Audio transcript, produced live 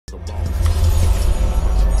We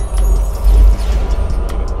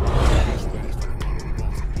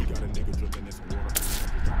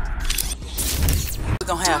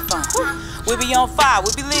gon' have fun. We be on fire,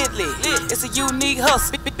 we be lit. It's a unique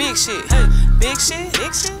hustle, big shit. Big shit,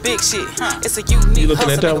 big shit, big shit. It's a unique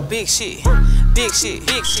hustle, nigga, big shit. Big shit,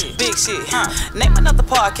 big shit, big shit. Name another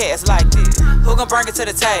podcast like this. Who gon' bring it to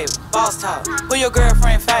the table? Boss talk. Who your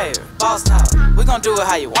girlfriend favorite? Boss talk. We gon' do it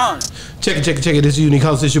how you want it. Check it. This is Unique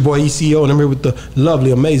House. It's your boy ECO, and I'm here with the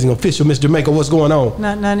lovely, amazing, official Miss Jamaica. What's going on?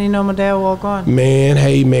 Nothing. You know my dad walk on. Man,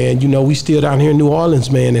 hey man, you know we still down here in New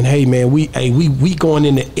Orleans, man, and hey man, we going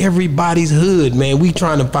into everybody's hood, man. We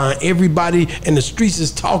trying to find everybody, and the streets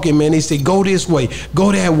is talking, man. They say go this way,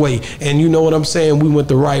 go that way, and you know what I'm saying? We went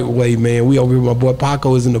the right way, man. We over here. My boy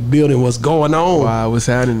Paco is in the building. What's going on? Wow, what's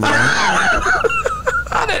happening, man?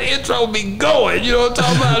 How that intro be going? You know what I'm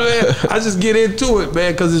talking about, man? I just get into it,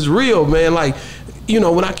 man, because it's real, man. Like, you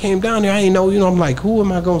know, when I came down there, I ain't know, you know, I'm like, who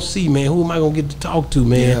am I going to see, man? Who am I going to get to talk to,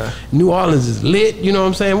 man? Yeah. New Orleans is lit, you know what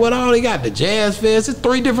I'm saying? What all they got? The Jazz Fest. It's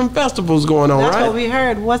 3 different festivals going on, That's right? That's what we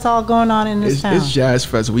heard. What's all going on in this town? It's Jazz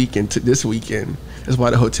Fest weekend this weekend. That's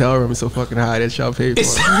why the hotel room is so fucking high that y'all paid for.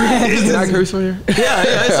 Can I curse on here? Yeah,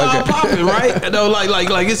 it's all popping, right? You know,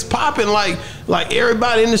 like it's popping like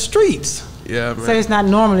everybody in the streets. Yeah, man. So it's not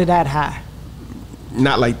normally that high.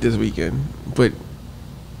 Not like this weekend, but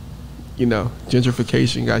you know,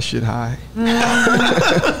 gentrification got shit high.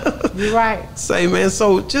 You're right. Say, man,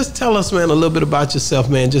 so just tell us, man, a little bit about yourself,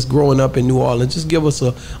 man, just growing up in New Orleans. Just give us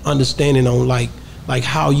a understanding on like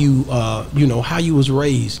how you you know, how you was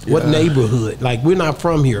raised, what neighborhood. Like, we're not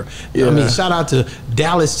from here. I mean, shout out to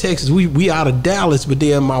Dallas, Texas. We out of Dallas, but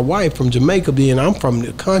then my wife from Jamaica, then I'm from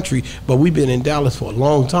the country, but we've been in Dallas for a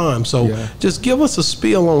long time. So just give us a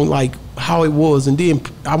spiel on like how it was, and then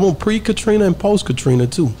I want pre-Katrina and post-Katrina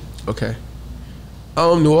too. Okay.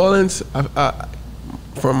 New Orleans,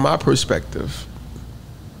 from my perspective,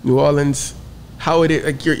 New Orleans, how it is,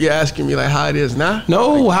 like you're asking me like how it is now?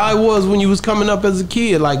 No, like, how it was when you was coming up as a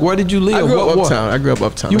kid. Like, where did you live? I grew up uptown. I grew up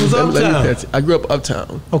uptown. You was uptown? I grew up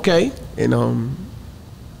uptown. Okay. And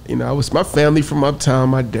you know, I was my family from uptown.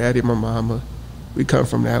 My daddy, my mama, we come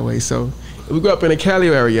from that way. So we grew up in the Cali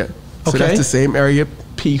area. So that's the same area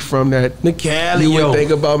P from that. The Cali. You would think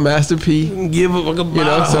about Master P. Give a fuck about. You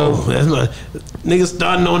know, so that's my nigga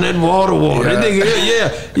starting on that water.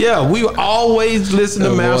 Yeah. We always listen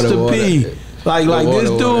to Master P. Like this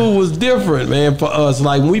dude was different, man, for us.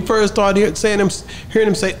 Like when we first started hearing him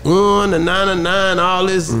say the 9 all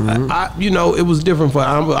this, you know, it was different for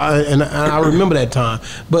and I remember that time.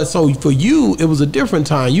 But so for you, it was a different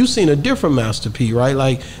time. You seen a different Master P, right?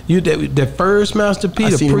 Like you that first Master P.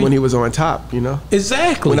 I seen him when he was on top, you know.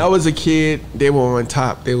 Exactly. When I was a kid, they were on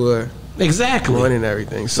top. They were running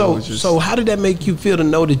everything. So how did that make you feel to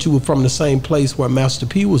know that you were from the same place where Master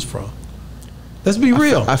P was from? Let's be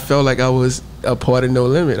real. I felt like I was a part of No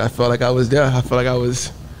Limit. I felt like I was there. I felt like I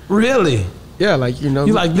was really. Yeah, like, you know.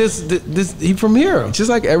 You like this? He from here? Just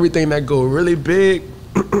like everything that go really big,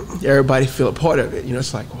 everybody feel a part of it. You know,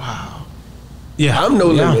 it's like, wow. Yeah, I'm No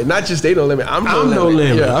Limit. Not just they No Limit. I'm No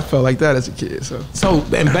Limit. Yeah, I felt like that as a kid. So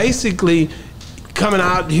and basically, coming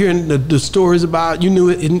out hearing the stories about, you knew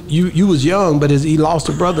it. You was young, but he lost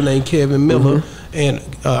a brother named Kevin Miller. And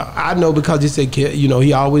I know because he said, you know,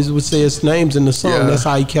 he always would say his names in the song. Yeah. That's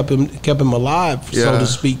how he kept him alive, so to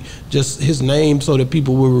speak. Just his name, so that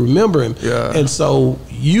people will remember him. Yeah. And so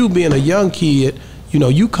you being a young kid, you know,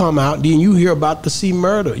 you come out, then you hear about the C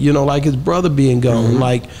murder. You know, like his brother being gone,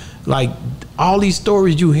 like all these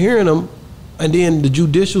stories you hearing them, and then the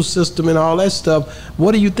judicial system and all that stuff.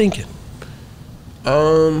 What are you thinking?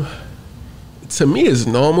 To me, it's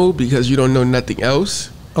normal because you don't know nothing else.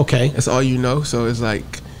 Okay. That's all you know. So it's like,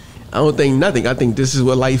 I don't think nothing. I think this is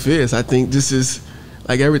what life is. I think this is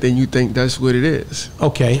like everything you think that's what it is.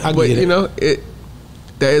 Okay, I get it. You know,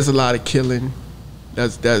 there is a lot of killing.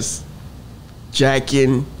 That's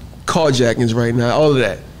jacking, carjackings right now, all of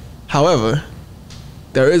that. However,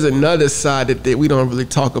 there is another side that we don't really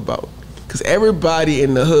talk about. Because everybody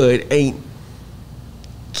in the hood ain't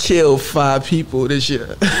killed 5 people this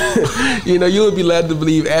year. You know, you would be led to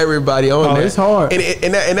believe everybody on that. It's hard,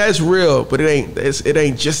 and that's real, but it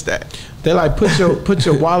ain't just that. They like put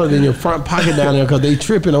your wallet in your front pocket down there because they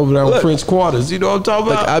tripping over there on French Quarters. You know what I'm talking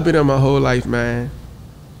about? I've been there my whole life, man.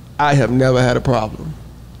 I have never had a problem,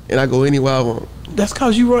 and I go anywhere I want. That's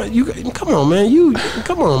cause you run. Come on, man.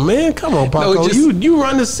 Come on, Paco. No, you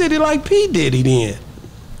run the city like P Diddy. Then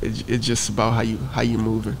it's just about how you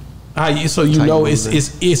moving. So you know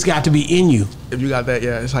it's got to be in you. If you got that,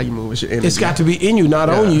 yeah, it's how you move. It's your energy. It's got to be in you, not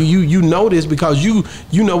on you. You know this because you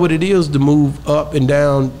know what it is to move up and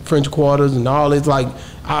down French Quarters and all. It's like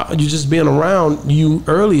you just being around you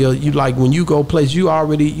earlier. You like when you go place, you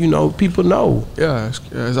already people know. Yeah,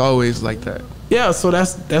 it's always like that. Yeah, so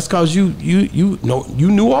that's because you know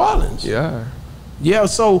New Orleans. Yeah. Yeah,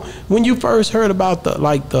 so when you first heard about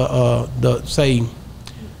the say,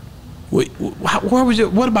 where was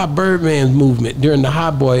what about Birdman's movement during the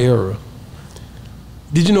Hot Boy era?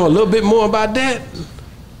 Did you know a little bit more about that?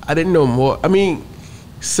 I didn't know more. I mean,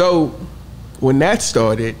 so when that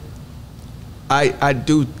started, I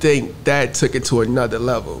do think that took it to another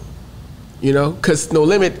level, because No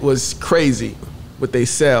Limit was crazy with their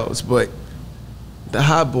sales, but the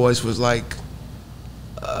Hot Boys was like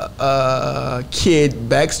kid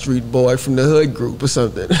Backstreet Boy from the Hood group or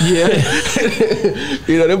something. Yeah.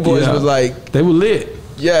 Them boys was like, they were lit.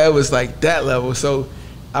 Yeah, it was like that level. So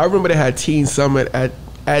I remember they had Teen Summit at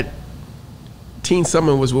Teen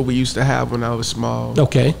Summit was what we used to have when I was small.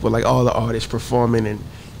 Okay. With like all the artists performing and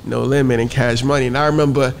No Limit and Cash Money. And I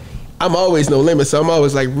remember I'm always No Limit, so I'm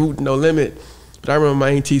always like rooting No Limit. But I remember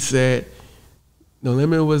my auntie said No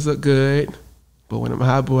Limit was good. But when them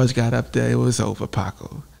Hot Boys got up there, it was over,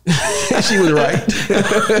 Paco. She was right.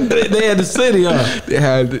 They had the city,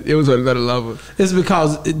 it was on another level. It's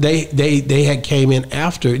because they had came in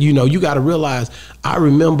after. You got to realize. I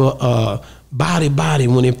remember Body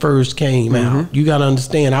when it first came out. You got to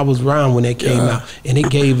understand. I was around when it came out, and it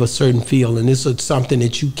gave a certain feel. And this is something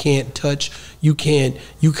that you can't touch. You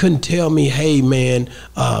couldn't tell me, hey man,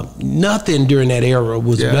 nothing during that era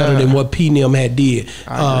was better than what P&M had did.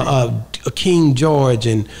 King George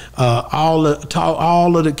and all of the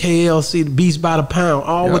KLC, the Beats by the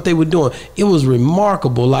Pound, what they were doing. It was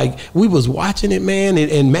remarkable. Like we was watching it, man,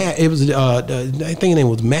 and it was I think his name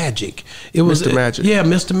was Magic. It was Mr. Magic. Yeah,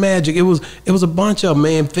 Mr. Magic. It was a bunch of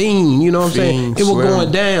Fiend. You know what I'm saying? It was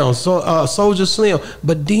going down. So Soldier Slim,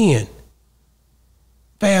 but then.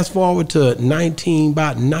 Fast forward to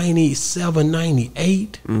about 97,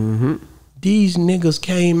 98. These niggas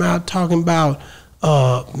came out talking about,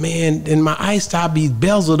 man, and my ice top be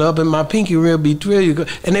bezeled up and my pinky ring be trillion.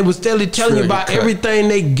 And they was steadily telling you about everything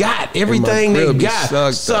they got. Everything they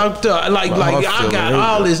got. Sucked up. Like I got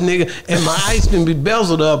all this nigga and my ice can be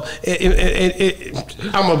bezeled up.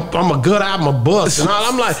 I'm a good out my bust. And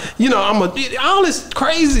I'm like, all this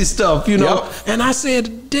crazy stuff, And I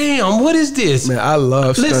said, damn, what is this? Man, I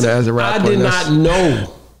love Stunner as a rapper. I did not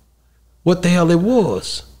know what the hell it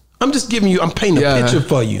was. I'm just giving you, I'm painting a picture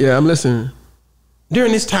for you. Yeah, I'm listening.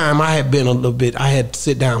 During this time, I had been a little bit, I had to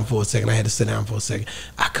sit down for a second.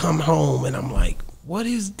 I come home and I'm like, what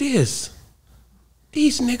is this?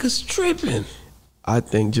 These niggas tripping. I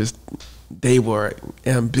think just they were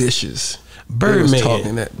ambitious. Birdman. They was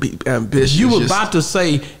talking that ambitious. You were about to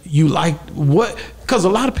say you like what? Because a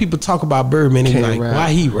lot of people talk about Birdman and like,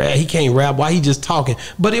 why he rap? He can't rap. Why he just talking?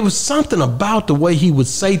 But it was something about the way he would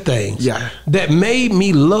say things that made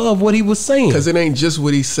me love what he was saying. Because it ain't just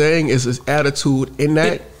what he's saying, it's his attitude in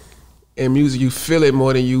that. In music, you feel it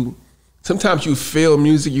more than you. Sometimes you feel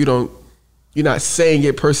music, you're not saying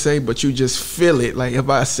it per se, but you just feel it. Like if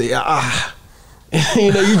I say, I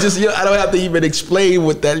don't have to even explain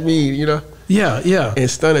what that means, Yeah. And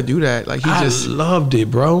Stunner do that. Like I loved it,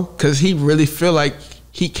 bro. Cause he really feel like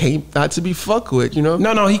he came not to be fucked with,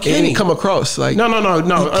 No, he can't. And he come across like no.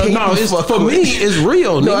 It's, for me, it's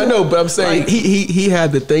real. No, nigga. I know, but I'm saying like, he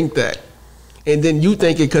had to think that, and then you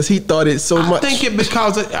think it because he thought it so much. I think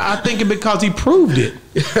it because he proved it.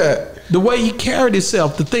 Yeah. The way he carried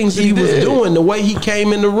himself, the things that he was doing, the way he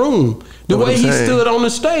came in the room, the way he stood on the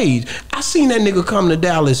stage. I seen that nigga come to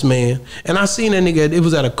Dallas, man. And I seen that nigga, it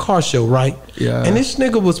was at a car show, right? Yeah. And this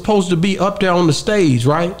nigga was supposed to be up there on the stage,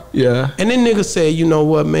 right? Yeah. And then nigga said, you know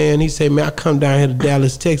what, man? He said, man, I come down here to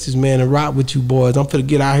Dallas, Texas, man, and rock with you boys. I'm finna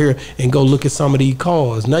get out here and go look at some of these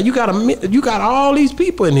cars. Now, you got all these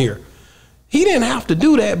people in here. He didn't have to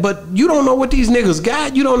do that, but you don't know what these niggas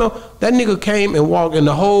got. You don't know. That nigga came and walked, and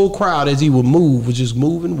the whole crowd, as he would move, was just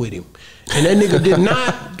moving with him. And that nigga did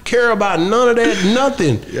not care about none of that,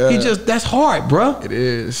 nothing. Yeah. That's hard, bro. It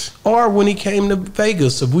is. Or when he came to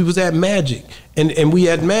Vegas, if we was at Magic, and we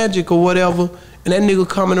had Magic or whatever, and that nigga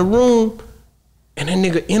come in the room, and that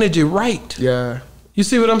nigga energy right. Yeah. You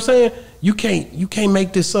see what I'm saying? You can't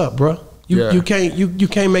make this up, bro. You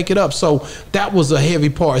can't make it up. So that was a heavy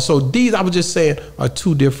part. So these, I was just saying, are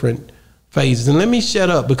two different phases. And let me shut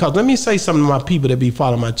up, because let me say something to my people that be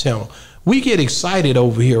following my channel. We get excited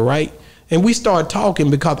over here, right? And we start talking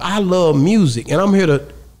because I love music, and I'm here to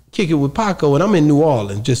kick it with Paco, and I'm in New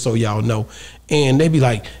Orleans, just so y'all know. And they be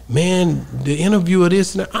like, man, the interview of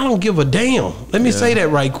this, and that, I don't give a damn. Let me say that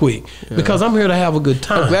right quick, because I'm here to have a good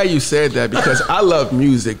time. I'm glad you said that, because I love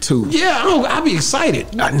music too. Yeah, I'll be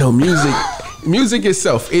excited. I know music. Music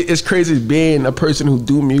itself, it's crazy being a person who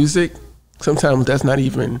do music. Sometimes that's not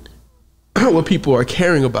even what people are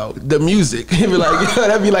caring about. The music.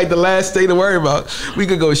 That'd be like the last thing to worry about. We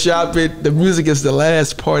could go shopping. The music is the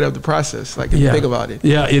last part of the process. Like, if you think about it.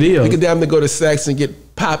 Yeah, it is. We could damn to go to sex and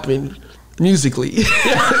get popping musically.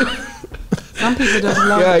 Some people just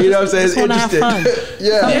love you know what I'm saying? It's interesting. Have fun.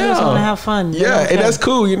 Yeah. Some people just want to have fun. Yeah, and that's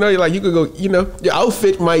cool. You know, like, you could go, you know, your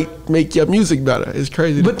outfit might make your music better. It's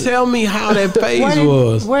crazy. But tell me how that phase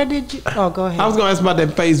was. Where did you? Oh, go ahead. I was going to ask about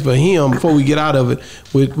that phase for him before we get out of it,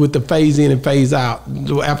 with the phase in and phase out.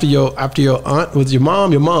 After your aunt, was your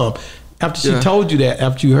mom, after she told you that,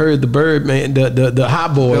 after you heard the Birdman, the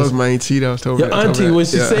Hot Boys. That was my auntie that was told me. Your auntie, when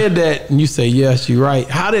she said that, and you say, yes, you're right.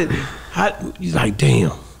 How you like,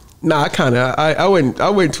 damn. Nah, I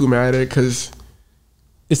wasn't too mad at it, because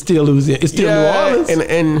it's still Louisiana. It's still New Orleans.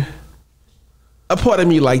 And a part of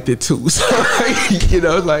me liked it too. So, you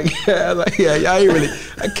know, I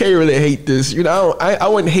can't really hate this. You know, I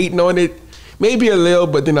wasn't hating on it. Maybe a little,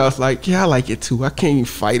 but then I was like, I like it too. I can't even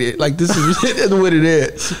fight it. Like, this is what it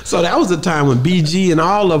is. So that was the time when BG and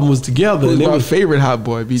all of them was together. It was my favorite Hot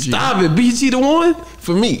Boy, BG. Stop it, BG the one?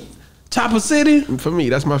 For me. Chopper City? For me,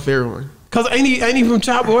 that's my favorite one. Cause ain't he from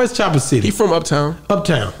Chopper? Where's Chopper City? He from Uptown.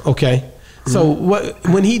 Uptown, okay. Mm-hmm. So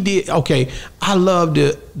when he did, okay, I loved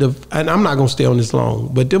the and I'm not gonna stay on this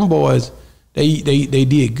long, but them boys, they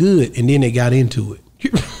did good, and then they got into it.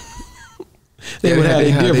 They would have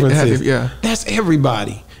their differences. That's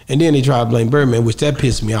everybody. And then they try to blame Birdman, which that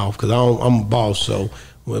pissed me off, because I'm a boss. So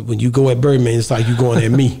when you go at Birdman, it's like you going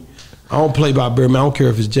at me. I don't play by Birdman. I don't care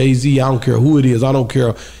if it's Jay-Z. I don't care who it is. I don't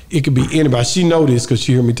care. It could be anybody. She know this because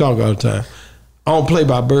she hear me talk all the time. I don't play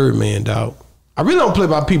by Birdman, dog. I really don't play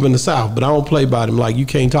by people in the South, but I don't play by them like you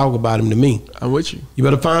can't talk about him to me. I'm with you. You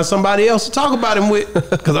better find somebody else to talk about him with,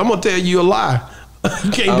 because I'm going to tell you a lie.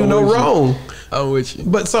 You can't do no wrong. I'm with you.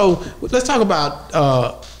 But so let's talk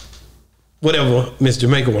about whatever Miss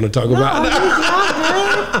Jamaica want to talk about.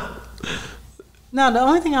 No, the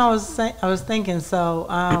only thing I was thinking,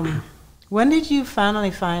 so when did you finally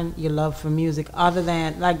find your love for music, other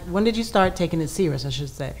than, like, when did you start taking it serious, I should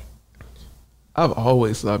say? I've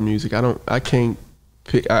always loved music. I can't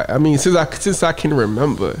pick. I mean, since I can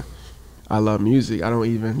remember, I love music. I don't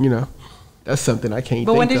even, you know, that's something I can't.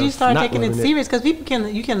 But when did you start taking it serious? Because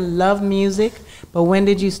you can love music, but when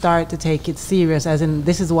did you start to take it serious? As in,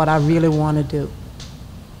 this is what I really want to do.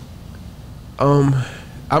 I'm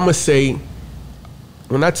gonna say,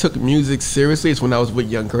 when I took music seriously, it's when I was with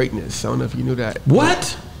Young Greatness. I don't know if you knew that.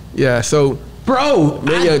 What? Yeah. So, bro,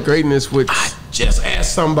 Young Greatness, which I just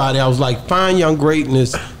asked somebody. I was like, find Young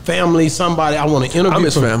Greatness family, somebody I want to interview. I'm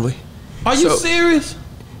his family. Are you serious?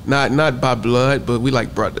 Not by blood, but we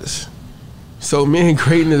like brothers. So me and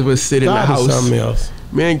Greatness would sit in the house. Something else.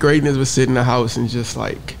 Me and Greatness would sit in the house and just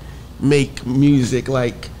like make music,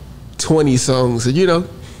 like 20 songs, you know,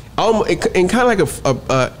 and kind of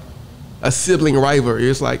like a sibling rivalry.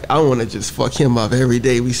 It's like, I want to just fuck him up every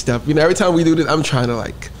day we step. You know, every time we do this, I'm trying to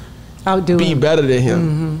like be better than him.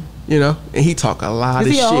 Mm-hmm. You know, and he talk a lot of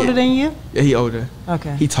shit. Is he older than you? Yeah, he older.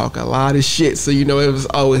 Okay. He talk a lot of shit, so you know it was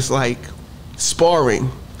always like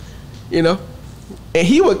sparring. You know, and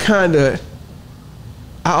he would kind of.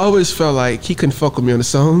 I always felt like he couldn't fuck with me on the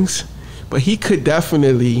songs, but he could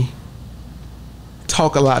definitely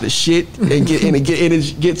talk a lot of shit and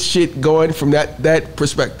get shit going from that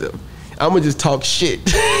perspective. I'm gonna just talk shit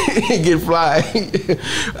and get fly.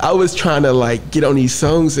 I was trying to like get on these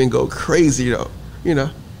songs and go crazy though, you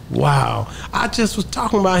know. Wow. I just was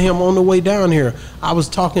talking about him on the way down here. I was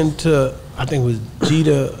talking to, I think it was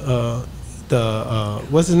Jita,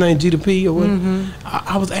 what's his name, Jita P or what? Mm-hmm.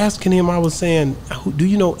 I was asking him, I was saying, do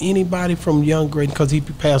you know anybody from Young Great? Because he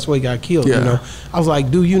passed away, got killed, you know. I was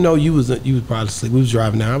like, do you know, you was probably asleep, we was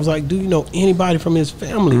driving down. I was like, do you know anybody from his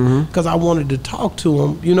family? Because I wanted to talk to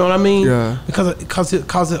him, you know what I mean? Yeah.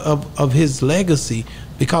 Because of his legacy,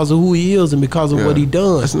 because of who he is and because of what he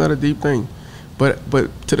done. That's not a deep thing. But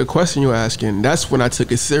to the question you're asking, that's when I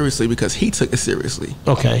took it seriously, because he took it seriously.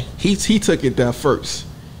 Okay. He took it there first.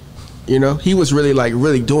 You know, he was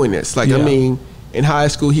really doing this. Like, I mean, in high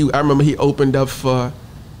school, I remember he opened up for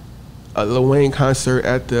a Lil Wayne concert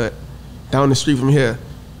down the street from here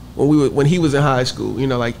when he was in high school. You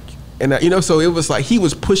know, like, and you know, so it was like he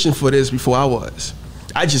was pushing for this before I was.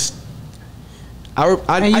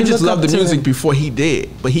 I just loved the music before he did,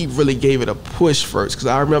 but he really gave it a push first. Because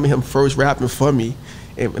I remember him first rapping for me,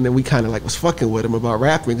 and then we kind of like was fucking with him about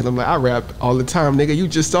rapping. Because I'm like, I rap all the time, nigga. You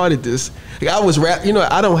just started this. Like, I was rap. You know,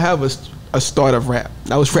 I don't have a start of rap.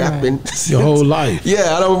 I was rapping your whole life.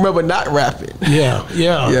 Yeah, I don't remember not rapping. Yeah,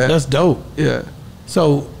 that's dope. Yeah.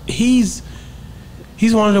 So he's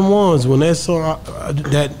one of them ones when that song,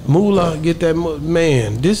 that Moolah get that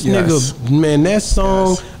man. This nigga, man, that song.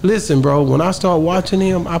 Yes. Listen, bro. When I started watching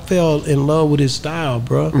him, I fell in love with his style,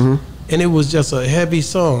 bro. And it was just a heavy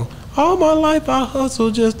song. All my life I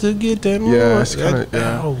hustle just to get that. Yeah, it's kind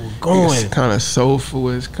of going. It's kind of soulful.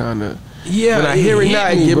 It's kind of When I hear it now,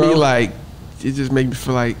 it give me like, it just make me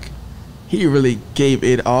feel like he really gave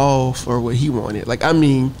it all for what he wanted. Like, I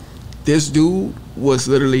mean, this dude was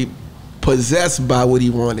literally possessed by what he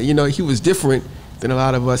wanted. You know, he was different than a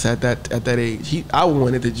lot of us at that age. I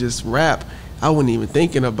wanted to just rap. I wasn't even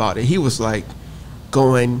thinking about it. He was like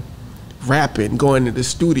rapping, going to the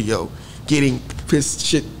studio, getting his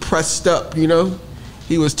shit pressed up, you know?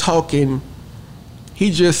 He was talking,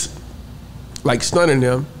 he just, like stunning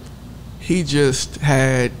them, he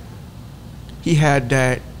had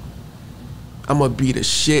that, I'm gonna be the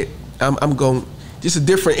shit. I'm going, just a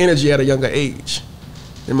different energy at a younger age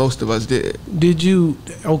than most of us did. Did you,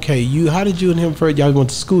 how did you and him first, y'all went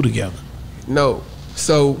to school together? No,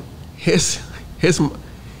 so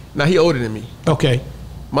now he older than me. Okay.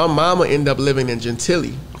 My mama ended up living in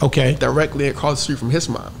Gentilly. Okay. Directly across the street from his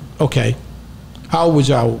mom. Okay. How old was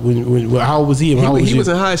y'all how old was he? He was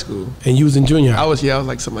in high school. And you was in junior high? I was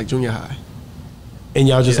like something like junior high. And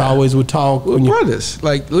y'all just always would talk? We're brothers.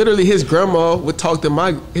 Like, literally his grandma would talk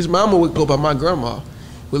to his mama would go by my grandma,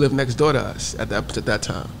 who lived next door to us at that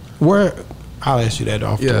time. I'll ask you that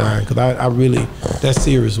off the line, because I really, that's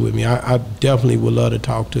serious with me. I definitely would love to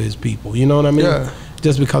talk to his people. You know what I mean? Yeah.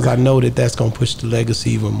 Just because I know that's going to push the legacy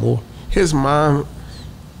even more. His mom,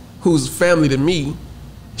 who's family to me,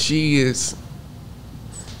 she is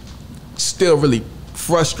still really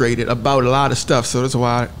frustrated about a lot of stuff. So that's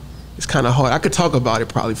why it's kind of hard. I could talk about it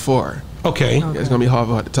probably for her. Okay. Yeah, it's gonna be hard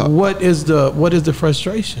for her to talk. What is the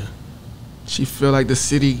frustration? She feel like the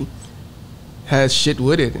city has shit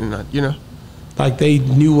with it, and you know, like they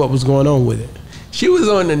knew what was going on with it. She was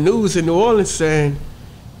on the news in New Orleans saying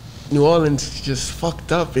New Orleans just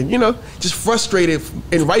fucked up, and you know, just frustrated,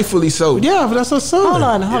 and rightfully so. Yeah, but that's her son.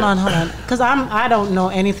 Hold on, because I don't know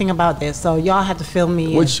anything about this, so y'all have to fill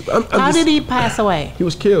me in. How did he pass away? He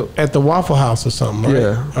was killed at the Waffle House or something, right?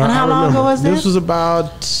 Yeah. And how long ago was this? This was about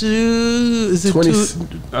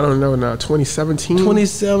I don't know now, 2017.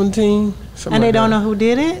 2017. And they don't know who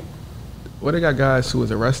did it? Well, they got guys who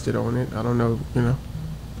was arrested on it. I don't know, you know.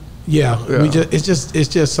 Yeah. It's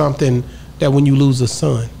just something that when you lose a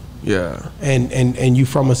son. Yeah. And you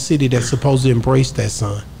from a city that's supposed to embrace that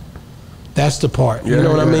son. That's the part. You know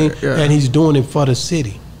what I mean? Yeah. And he's doing it for the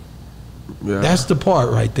city. Yeah. That's the part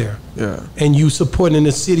right there. Yeah. And you supporting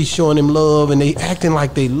the city, showing them love, and they acting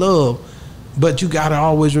like they love. But you gotta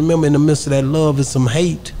always remember, in the midst of that love is some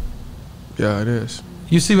hate. Yeah, it is.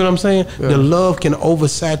 You see what I'm saying? Yeah. The love can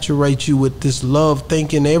oversaturate you with this love,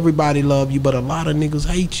 thinking everybody love you, but a lot of niggas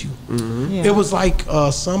hate you. Mm-hmm. Yeah. It was like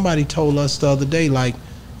somebody told us the other day, like,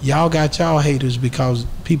 y'all got y'all haters because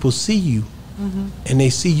people see you. Mm-hmm. And they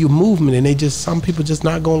see your movement, and some people just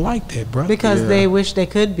not gonna like that, bro. Because they wish they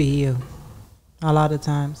could be you. A lot of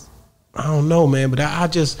times. I don't know, man, but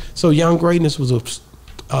so Young Greatness was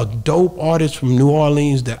a dope artist from New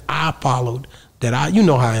Orleans that I followed. You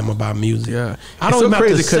know how I am about music. Yeah, I don't even have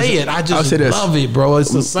to say it. I just love it, bro.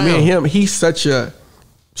 It's the sound. Me and him, he's such a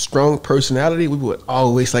strong personality. We would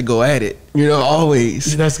always like go at it, you know,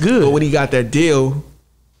 always. That's good. But when he got that deal,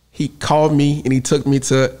 he called me and he took me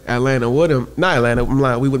to Atlanta with him. Not Atlanta, I'm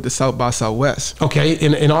lying. We went to South by Southwest. Okay,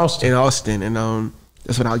 in Austin. In Austin, and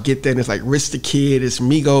that's when I'll get there. And it's like Rich the Kid, it's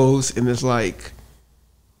Migos, and it's like,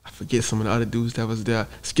 I forget some of the other dudes that was there.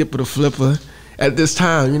 Skipper the Flipper at this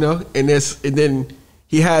time, you know. And then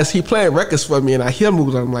he playing records for me, and I hear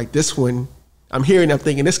moves. I'm like, this one, I'm hearing, I'm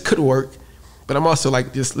thinking this could work, but I'm also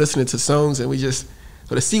like just listening to songs, and we just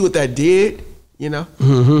so to see what that did, you know.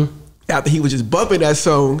 Mm-hmm. After he was just bumping that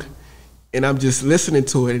song, and I'm just listening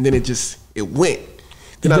to it, and then it went.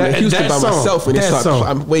 Then I'm in Houston by myself, and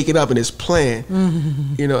I'm waking up and it's playing.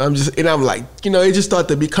 Mm-hmm. You know, I'm like, you know, it just started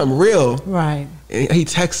to become real. Right. And he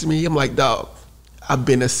texted me. I'm like, dog, I've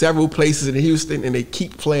been to several places in Houston, and they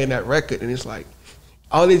keep playing that record, and it's like,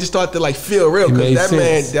 they just start to like feel real, because that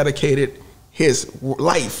man dedicated his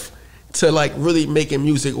life to like really making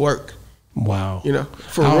music work. Wow. You know,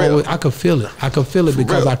 for real. I could feel it. I could feel it For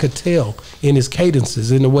because real. I could tell in his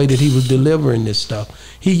cadences, in the way that he was delivering this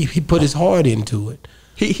stuff. He put his heart into it.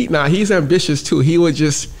 He's ambitious too. He would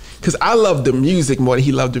just, because I love the music more than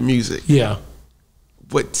he loved the music. Yeah.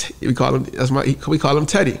 But we call him, we call him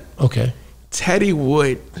Teddy. Okay. Teddy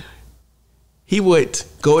would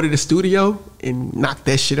go to the studio and knock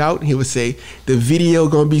that shit out. He would say, the video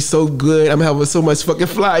gonna be so good. I'm having so much fucking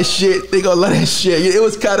fly shit. They gonna love that shit. It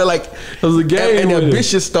was kind of like, it was a game. And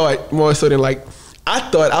ambitious thought more so than like, I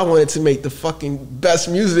thought I wanted to make the fucking best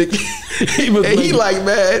music. He like,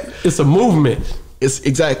 man. It's a movement. It's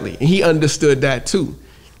exactly. And he understood that too.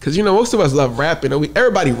 Cause you know, most of us love rapping.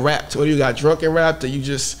 Everybody rapped. Whether you got drunk and rapped or you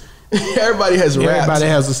just, everybody has rapped. Everybody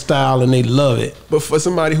has a style and they love it. But for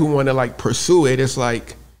somebody who want to like pursue it, it's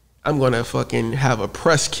like, I'm going to fucking have a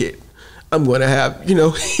press kit. I'm going to have, you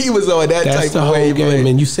know, he was on that type of wave. Game.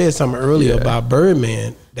 And you said something earlier about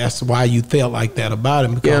Birdman. That's why you felt like that about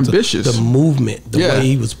him. Because ambitious. The movement, the way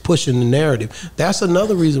he was pushing the narrative. That's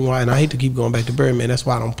another reason why, and I hate to keep going back to Birdman, that's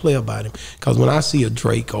why I don't play about him. Because when I see a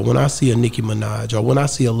Drake or when I see a Nicki Minaj or when I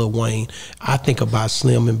see a Lil Wayne, I think about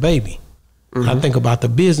Slim and Baby. Mm-hmm. I think about the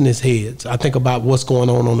business heads. I think about what's going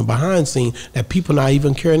on the behind scene that people not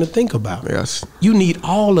even caring to think about. Yes. You need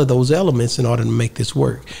all of those elements in order to make this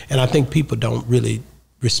work. And I think people don't really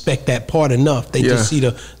respect that part enough. They just see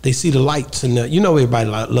the lights and everybody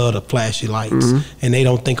love the flashy lights, and they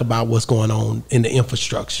don't think about what's going on in the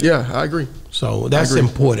infrastructure. Yeah, I agree. So that's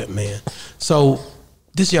important, man. So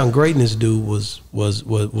this Young Greatness dude was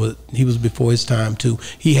he was before his time too.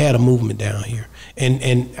 He had a movement down here.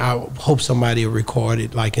 And I hope somebody will record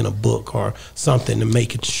it like in a book or something to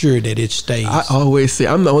make it sure that it stays. I always say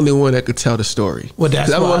I'm the only one that could tell the story. Well,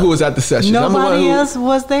 that's I'm the one who was at the session. Nobody else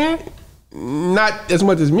was there? Not as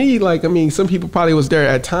much as me. Like, I mean, some people probably was there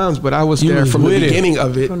at times, but I was there from the beginning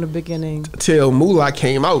of it. From the beginning. Till Moolah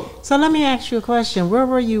came out. So let me ask you a question. Where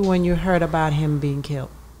were you when you heard about him being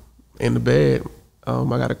killed? In the bed. I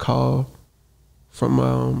got a call from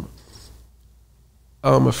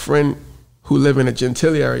a friend who lived in a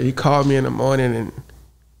Gentilly area. He called me in the morning and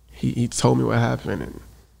he told me what happened, and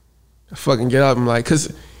I fucking get up. I'm like,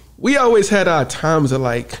 cause we always had our times of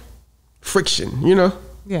like friction, you know?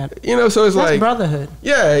 Yeah. You know, so it's That's like brotherhood.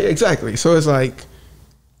 Yeah, exactly. So it's like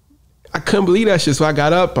I couldn't believe that shit. So I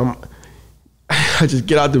got up. I just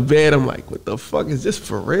get out the bed. I'm like, what the fuck is this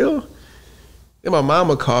for real? Then my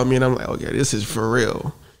mama called me and I'm like, okay, this is for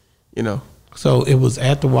real, you know? So it was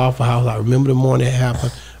at the Waffle House. I remember the morning it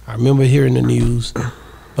happened. I remember hearing the news.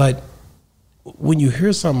 But when you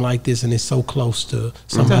hear something like this and it's so close to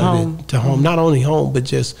somebody, to home, not only home, but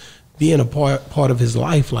just being a part of his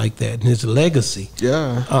life like that and his legacy.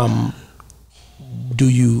 Yeah. How do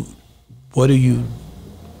you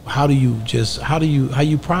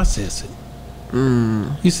process it?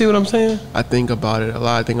 You see what I'm saying? I think about it a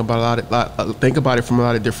lot. I think about it from a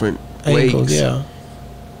lot of different angles, ways. Yeah.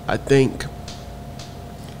 I think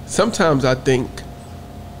sometimes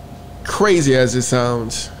crazy as it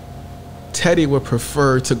sounds, Teddy would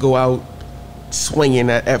prefer to go out swinging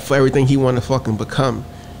at for everything he wanted to fucking become,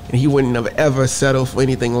 and he wouldn't have ever settled for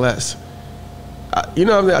anything less. You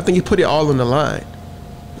know what I mean? I think he put it all on the line.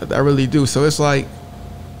 I really do. So it's like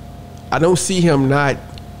I don't see him not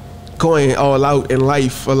going all out in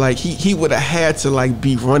life, or like he would have had to like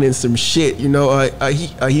be running some shit, you know.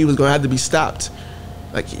 He was gonna have to be stopped.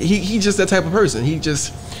 Like he just that type of person.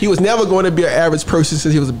 He was never going to be an average person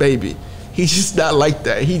since he was a baby. He's just not like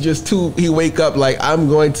that. He wake up like, I'm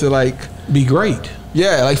going to like be great.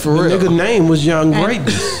 Yeah, like for the real. The nigga name was Young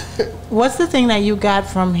Greatness. What's the thing that you got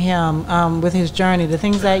from him with his journey? The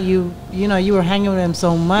things that you were hanging with him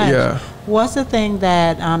so much. Yeah. What's the thing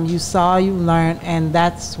that you saw, you learned, and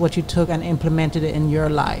that's what you took and implemented it in your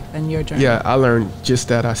life and your journey? Yeah, I learned just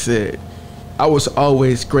that. I said I was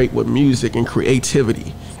always great with music and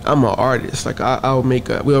creativity. I'm an artist. Like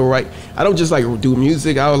we'll write. I don't just like do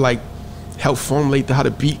music. I'll like help formulate how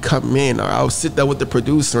the beat come in, or I'll sit there with the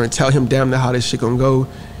producer and tell him damn near how this shit gonna go.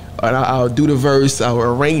 Or I'll do the verse. I'll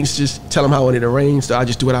arrange, just tell him how I want it arranged. So I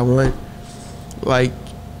just do what I want. Like,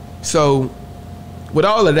 so with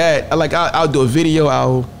all of that, I'll do a video.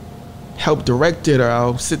 I'll help direct it, or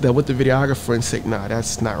I'll sit there with the videographer and say, nah,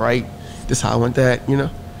 that's not right. This is how I want that, you know?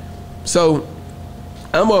 So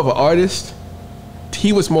I'm more of an artist.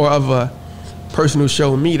 He was more of a person who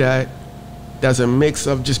showed me that there's a mix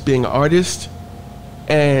of just being an artist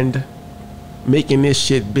and making this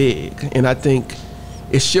shit big. And I think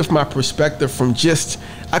it shifts my perspective from just,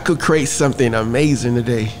 I could create something amazing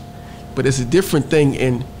today, but it's a different thing.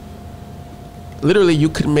 And literally you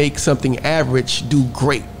could make something average do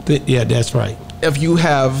great. Yeah, that's right. if you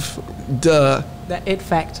have the it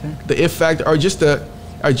factor, or just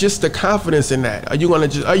the confidence in that. Are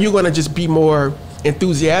you gonna just be more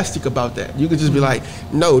enthusiastic about that? You could just be like,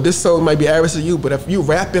 no, this song might be average to you, but if you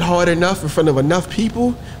rap it hard enough in front of enough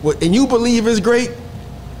people, and you believe it's great,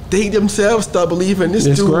 they themselves start believing this.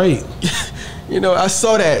 It's great. You know, I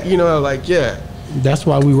saw that. You know, like That's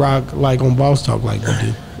why we rock like on Boss Talk like we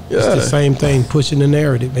do. Yeah. It's the same thing, pushing the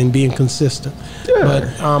narrative and being consistent. Yeah.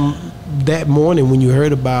 But that morning when you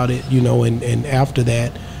heard about it, you know, and after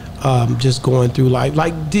that, just going through life,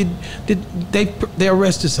 like did they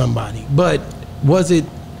arrested somebody, but was it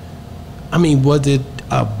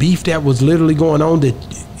a beef that was literally going on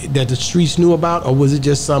that the streets knew about, or was it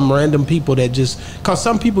just some random people that just, cause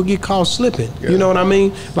some people get caught slipping, you know what I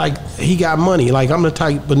mean? Like, he got money, like I'm the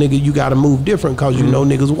type of nigga you gotta move different cause you know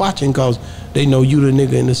niggas watching cause they know you the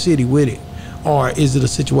nigga in the city with it. Or is it a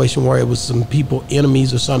situation where it was some people,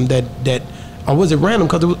 enemies or something that or was it random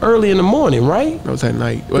cause it was early in the morning, right? It was at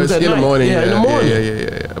night. Well, it's in the morning. Yeah, in the morning.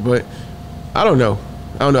 Yeah. But I don't know.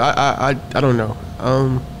 I don't know.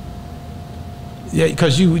 Yeah,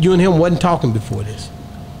 because you and him wasn't talking before this.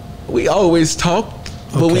 We always talk,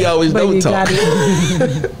 but we always don't talk.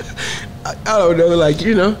 I don't know, like,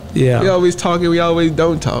 you know. Yeah. We always talk and we always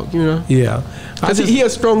don't talk, you know. Yeah. Because he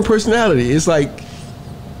has strong personality. It's like,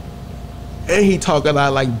 and he talk a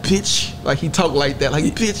lot like bitch. Like he talk like that, like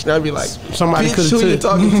bitch. And I'd be like, somebody could who you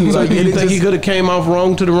talking to? Like, you think he could have came off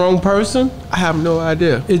wrong to the wrong person? I have no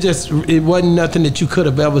idea. It wasn't nothing that you could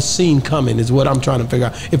have ever seen coming is what I'm trying to figure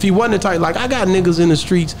out. If he wasn't the type, like I got niggas in the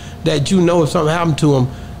streets that you know if something happened to him,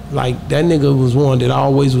 like that nigga was one that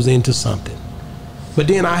always was into something. But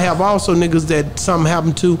then I have also niggas that something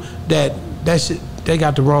happened to that shit, they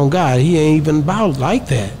got the wrong guy. He ain't even about like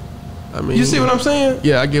that. I mean, you see what I'm saying?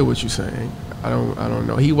 Yeah, I get what you're saying. I don't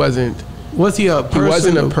know. He wasn't. Was he a person? He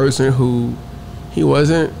wasn't a person who. He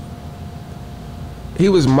wasn't. He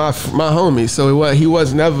was my homie. So he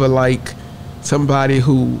was never like somebody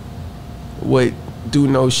who would do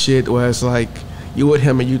no shit where it's like you with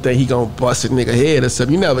him and you think he gonna bust a nigga head or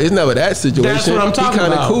something. It's never that situation. That's what I'm talking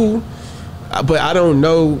about. He kind of cool. But I don't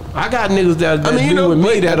know. I got niggas that I mean, you know, with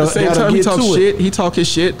me at the same time he talks shit. It. He talk his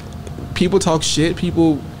shit. People talk shit.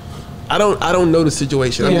 People. I don't know the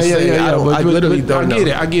situation. I'm just saying. I literally don't know.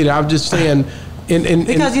 I get it. I'm just saying.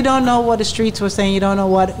 Because you don't know what the streets were saying. You don't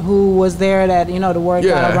know who was there that the word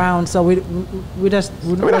got around. So we just. I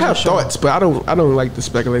mean, I have thoughts, but I don't like to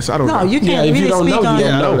speculate. So I don't know. No, you can't. If really you don't speak know, on, you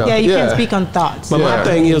don't know. Yeah, you can't speak on thoughts. But my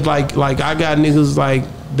thing is like I got niggas like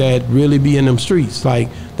that really be in them streets, like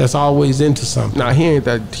that's always into something. Nah, he ain't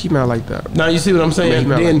that. He not like that. Now you see what I'm saying?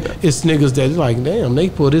 Then like it's niggas that like, damn, they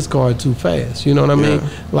pull this card too fast. You know what I mean?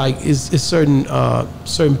 Like it's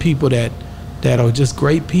certain people that are just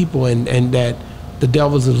great people and that the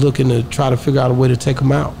devils is looking to try to figure out a way to take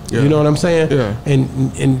them out. You know what I'm saying? Yeah.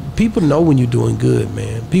 And people know when you're doing good,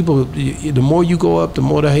 man. People, the more you go up, the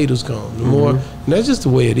more the haters come. The more, and that's just the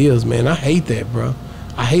way it is, man. I hate that, bro.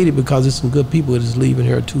 I hate it because there's some good people that's leaving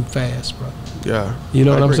here too fast, bro. Yeah. You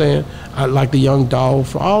know what I'm saying? I like the Young Dog,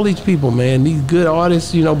 for all these people, man. These good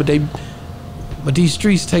artists, but these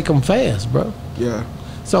streets take them fast, bro. Yeah.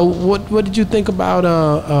 So what did you think about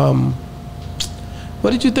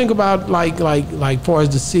what did you think about like far as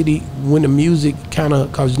the city when the music kind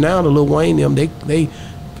of, cause now the Lil Wayne they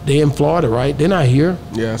in Florida, right? They're not here.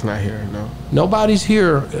 Yeah, it's not here. No. Nobody's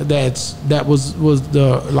here. That was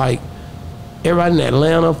the like. Everybody in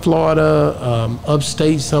Atlanta, Florida,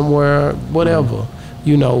 upstate somewhere, whatever,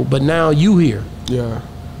 But now you here. Yeah.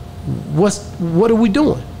 What are we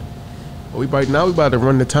doing? We about to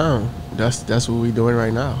run the town. That's what we doing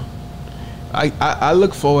right now. I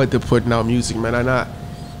look forward to putting out music, man.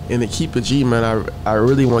 And to keep it G, man. I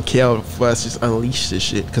really want Kel for us to just unleash this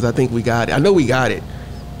shit because I think we got it. I know we got it.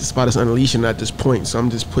 Just about us unleashing at this point. So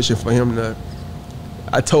I'm just pushing for him to.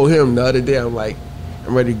 I told him the other day, I'm like,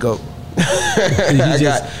 I'm ready to go.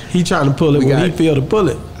 He trying to pull it when he feel to pull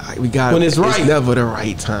it. We got when it's right. It's never the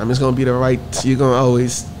right time. It's gonna be the right. You're gonna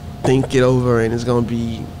always think it over, and it's gonna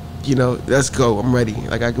be, let's go. I'm ready.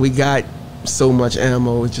 Like we got so much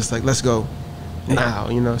ammo. It's just like let's go now.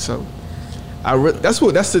 So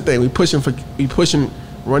that's the thing. We pushing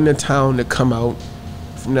run the town to come out.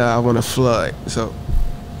 From now I want to flood. So.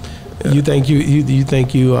 Yeah. You think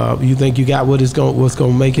you got what's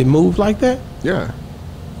gonna make it move like that? Yeah.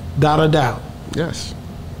 Without a doubt. Yes.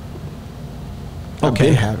 Okay. I've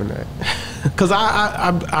been having that. Cause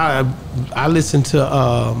I listened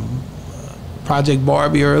to Project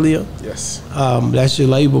Barbie earlier. Yes. That's your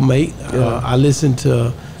label mate. Yeah. I listened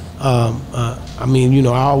to. I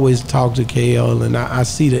always talk to KL and I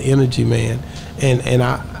see the energy, man, and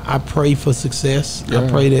I pray for success. Yeah. I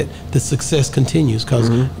pray that the success continues, because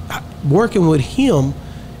working with him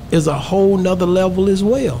is a whole nother level as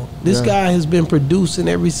well. This guy has been producing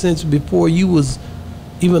ever since before you was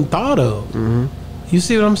even thought of. You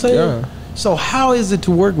see what I'm saying? Yeah. So how is it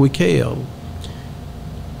to work with Kel?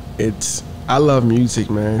 I love music,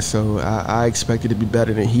 man, so I expect it to be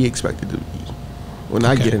better than he expected it to be. When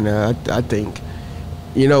I get in there, I think,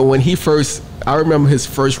 you know, when I remember his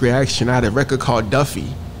first reaction. I had a record called Duffy.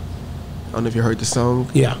 I don't know if you heard the song.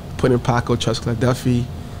 Yeah. Put in Paco, Trust Like Duffy.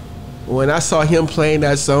 When I saw him playing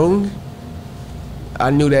that song,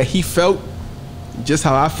 I knew that he felt just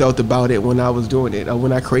how I felt about it when I was doing it, or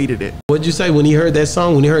when I created it. What'd you say when he heard that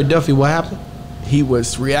song? When he heard Duffy, what happened? He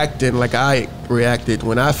was reacting like I reacted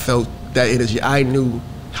when I felt that energy. I knew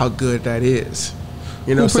how good that is.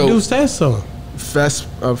 You know, Who produced that song? Fest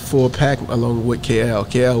Full Pack along with KL.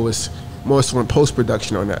 KL was more so in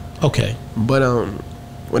post-production on that. Okay. But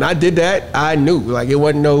when I did that, I knew, like, it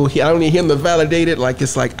wasn't I don't need him to validate it. Like,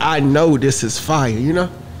 it's like, I know this is fire, you know?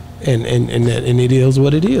 And it is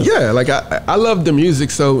what it is. Yeah, like, I love the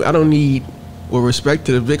music, so I don't need, with respect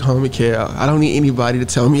to the big homie KL, I don't need anybody to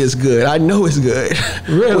tell me it's good. I know it's good.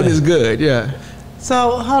 Really? When it's good, yeah.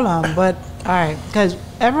 So hold on, but all right, because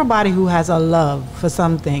everybody who has a love for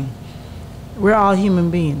something, we're all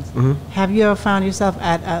human beings. Have you ever found yourself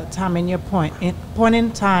at a time in your point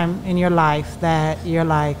in time in your life that you're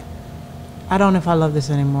like, I don't know if I love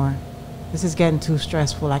this anymore. This is getting too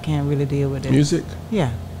stressful. I can't really deal with it. Music?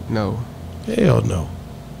 Yeah. No. Hell no.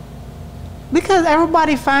 Because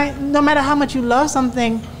everybody no matter how much you love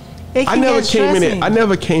something, it can get stressing. I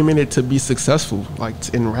never came in it to be successful,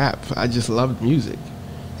 like in rap. I just loved music.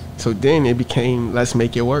 So then it became, let's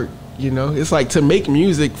make it work. You know, it's like, to make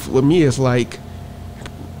music with me is like,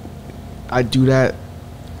 I do that.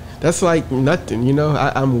 That's like nothing, you know.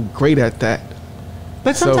 I'm great at that.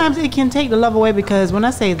 But sometimes it can take the love away, because when I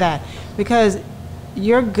say that, because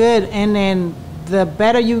you're good, and then the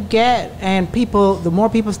better you get, and the more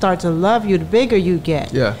people start to love you, the bigger you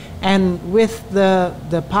get. Yeah. And with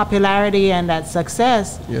the popularity and that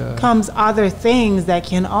success comes other things that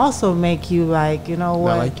can also make you like, you know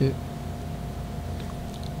what? I like it.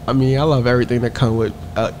 I mean, I love everything that comes with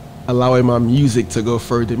allowing my music to go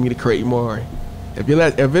further, me to create more. If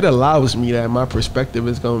it allows me that, my perspective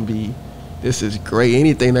is going to be, this is great.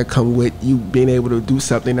 Anything that comes with you being able to do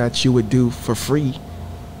something that you would do for free,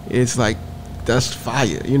 it's like, that's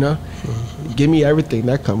fire, you know? Give me everything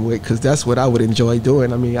that come with, because that's what I would enjoy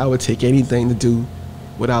doing. I mean, I would take anything to do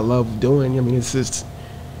what I love doing. I mean, it's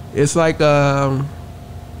like, I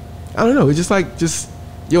don't know, it's just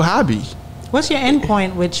your hobby. What's your end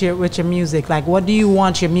point with your music? Like, what do you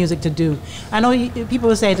want your music to do? I know people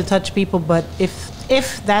will say to touch people, but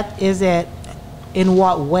if that is it, in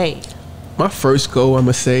what way? My first goal, I'm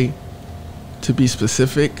gonna say, to be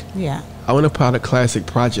specific, I want to put out a classic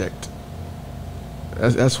project.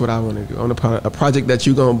 That's what I want to do. I want to put a project that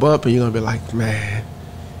you're gonna bump and you're gonna be like, man,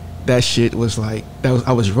 that shit was like,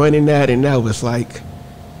 I was running that, and that was like,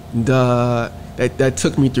 that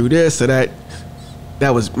took me through this, or that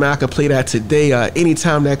was, man, I could play that today,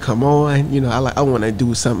 anytime that come on, you know. I want to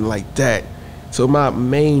do something like that. So my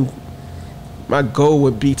goal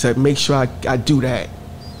would be to make sure I do that.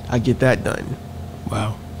 I get that done.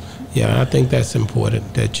 Wow. Yeah, I think that's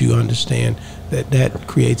important, that you understand that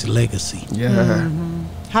creates legacy. Yeah. Mm-hmm.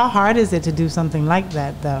 How hard is it to do something like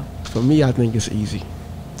that, though? For me, I think it's easy.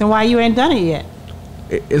 Then why you ain't done it yet?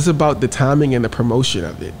 It's about the timing and the promotion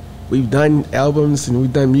of it. We've done albums and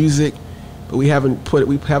we've done music, but we haven't put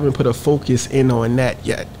a focus in on that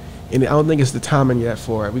yet. And I don't think it's the timing yet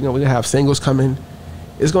for it. We're gonna have singles coming.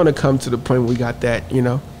 It's gonna come to the point where we got that, you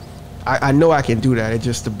know. I know I can do that. It's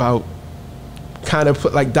just about kind of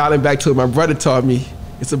dialing back to what my brother taught me.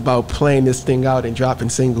 It's about playing this thing out and dropping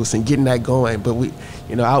singles and getting that going. But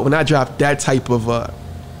when I drop that type of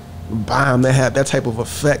bomb that have that type of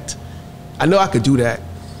effect, I know I could do that.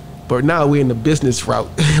 But now we're in the business route.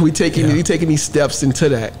 we taking these steps into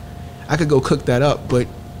that. I could go cook that up, but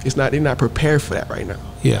they're not prepared for that right now.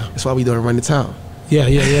 Yeah. That's why we don't run the town. Yeah.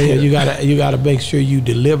 You gotta make sure you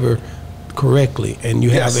deliver correctly and you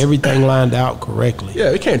have everything lined out correctly.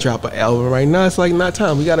 Yeah, we can't drop an album right now. It's like not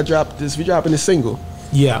time. We gotta drop this. We're dropping a single.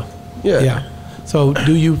 Yeah. So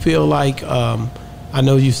do you feel like I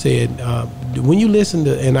know you said when you listen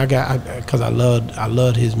to, and because I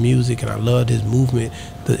loved his music and I loved his movement,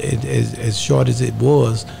 as short as it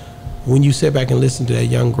was, when you sit back and listen to that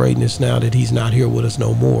young greatness now that he's not here with us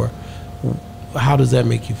no more, how does that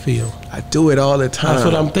make you feel? I do it all the time. That's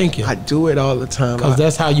what I'm thinking. I do it all the time. Because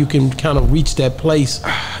that's how you can kind of reach that place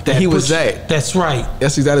that he was at. That's right.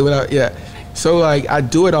 That's exactly what So like I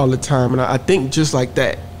do it all the time, and I think just like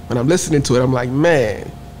that. When I'm listening to it, I'm like,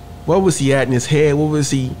 man, what was he at in his head? What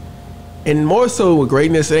was he? And more so with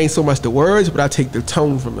greatness, it ain't so much the words, but I take the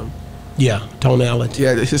tone from him. Yeah, tonality.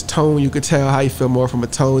 Yeah, it's his tone. You could tell how he feel more from a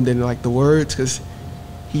tone than like the words, because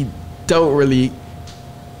he don't really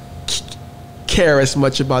care as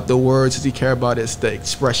much about the words as he care about the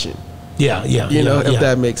expression. Yeah. You know, if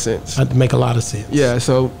that makes sense. That make a lot of sense. Yeah,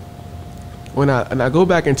 so when I go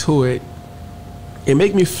back into it, it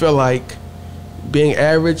make me feel like being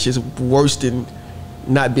average is worse than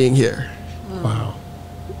not being here. Wow.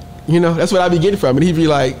 You know, that's what I be getting from it. He'd be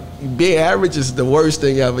like, being average is the worst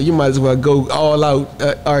thing ever. You might as well go all out.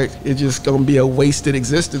 All right, it's just gonna be a wasted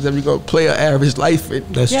existence if you're gonna play an average life.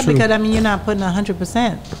 That's true. Because I mean, you're not putting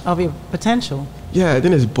 100% of your potential. Yeah,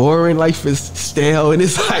 then it's boring. Life is stale, and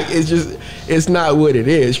it's like it's not what it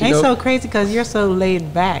is. You It's know? so crazy because you're so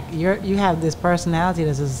laid back. You have this personality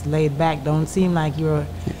that's just laid back. Don't seem like you're.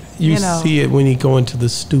 You know, see it when you go into the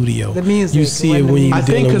studio. The music. You see it when you. I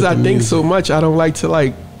think because I think so much, I don't like to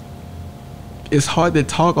like. It's hard to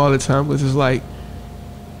talk all the time because it's like.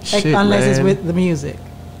 Shit, unless man. it's with the music.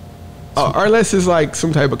 Or unless it's like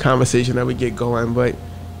some type of conversation that we get going, but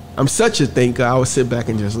I'm such a thinker. I would sit back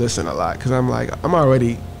and just listen a lot because I'm like I'm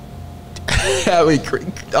already having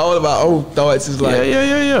all of our own thoughts. Is like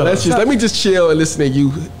yeah. Let me just chill and listen to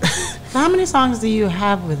you. So how many songs do you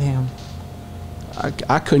have with him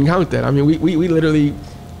I couldn't count that. I mean, we literally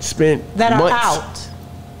spent that are months. out?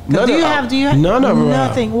 None Do you are have? out. Do you have None of them are out.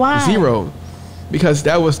 nothing? Why? Zero, because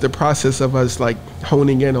that was the process of us like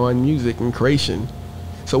honing in on music and creation.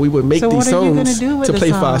 So we would make So these what are you gonna songs do with to the play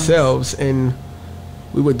for songs? ourselves, and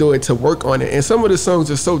we would do it to work on it. And some of the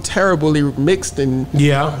songs are so terribly mixed, and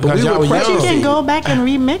Yeah, but we y'all were was But you young. can go back and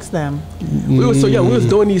remix them, we were so young. We was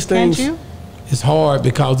doing these can't things. you? It's hard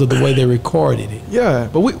because of the way they recorded it. Yeah,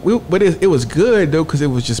 but but it was good though because it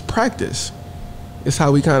was just practice. It's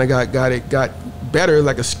how we kind of got better,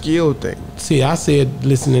 like a skill thing. See, I said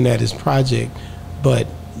listening at his project, but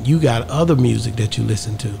you got other music that you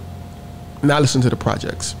listen to. Not listen to the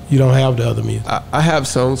projects. You don't have the other music. I have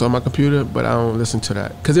songs on my computer, but I don't listen to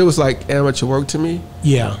that because it was like amateur work to me.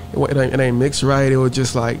 Yeah, It ain't mixed right. It was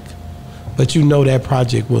just like but you know that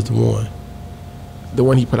project was the one. the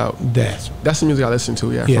one he put out. That's That's the music I listen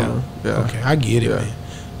to. Yeah. yeah. From him. Yeah. Okay, I get it, Yeah. man.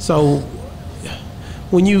 So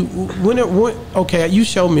okay, you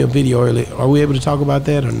showed me a video earlier. Are we able to talk about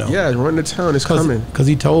that or no? Yeah, Run the Town is coming. Because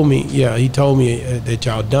he told me, that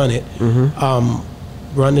y'all done it. Mm-hmm.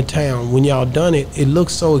 Run the Town. When y'all done it, it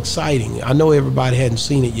looks so exciting. I know everybody hadn't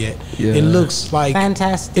seen it yet. Yeah. It looks like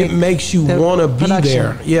Fantastic. It makes you The want to be production.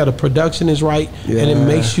 there. Yeah, the production is right, and it Yeah.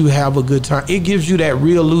 makes you have a good time. It gives you that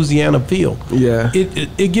real Louisiana feel. Yeah.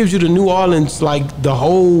 It gives you the New Orleans, like the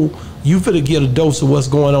whole. You finna get a dose of what's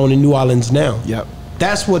going on in New Orleans now. Yep.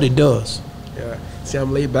 That's what it does. Yeah. See,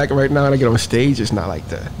 I'm laid back right now, and I get on stage. It's not like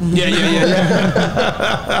that. Yeah.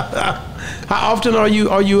 How often are you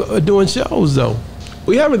doing shows though?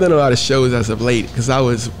 We haven't done a lot of shows as of late because I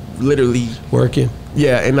was literally Working.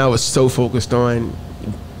 and I was so focused on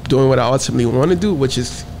doing what I ultimately want to do, which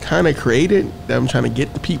is kind of created that I'm trying to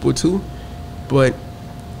get the people to. But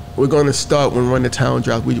we're going to start when Run the Town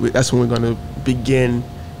drops. That's when we're going to begin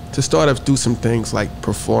to start to do some things like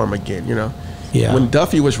perform again, you know. Yeah. When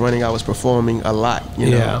Duffy was running, I was performing a lot, you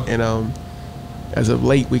know. Yeah. And as of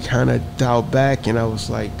late, we kind of dialed back, and I was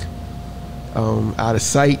like out of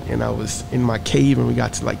sight, and I was in my cave, and we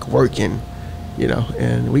got to like working, you know,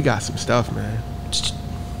 and we got some stuff, man.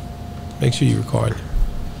 Make sure you record it.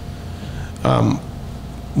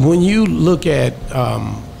 When you look at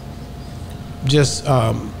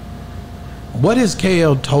what has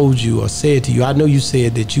KL told you or said to you? I know you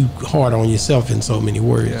said that you hard on yourself in so many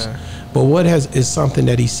words, Yeah. but what is something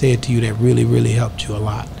that he said to you that really, really helped you a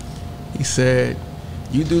lot? He said,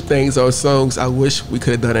 "You do things on songs I wish we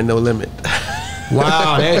could have done at No Limit."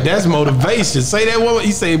 Wow, that's motivation. Say that one.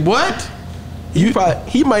 He said what?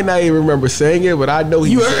 He might not even remember saying it, but I know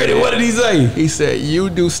he You said heard it. What did he say? He said, "You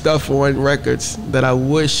do stuff on records that I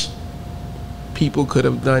wish people could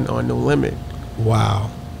have done on No Limit." Wow.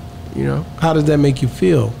 You know, How does that make you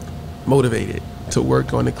feel? motivated to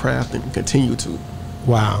work on the craft and continue to.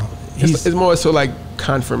 Wow. It's more so like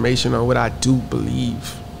confirmation on what I do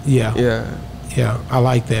believe. Yeah. Yeah, I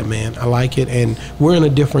like that, man. I like it, and we're in a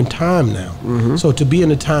different time now. Mm-hmm. So to be in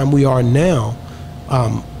the time we are now,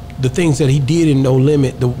 the things that he did in No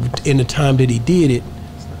Limit, in the time that he did it,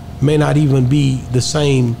 may not even be the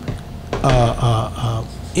same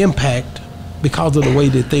impact because of the way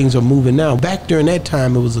that things are moving now. Back during that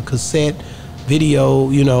time, it was a cassette, video,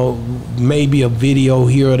 you know, maybe a video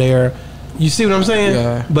here or there, You see what I'm saying?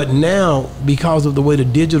 Yeah. But now, because of the way the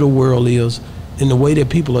digital world is, and the way that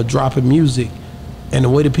people are dropping music, and the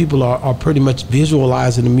way that people are pretty much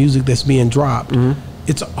visualizing the music that's being dropped,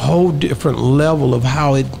 it's a whole different level of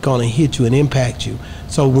how it's gonna hit you and impact you.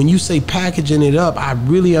 So when you say packaging it up, I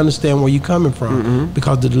really understand where you're coming from,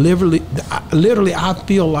 because the delivery, literally, I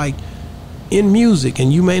feel like in music,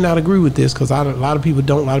 and you may not agree with this, because a lot of people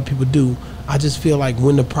don't, a lot of people do. I just feel like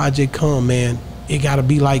when the project come, man, it gotta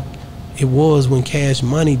be like it was when Cash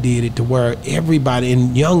Money did it, to where everybody,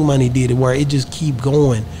 and Young Money did it, where it just keep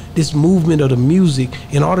going. This movement of the music,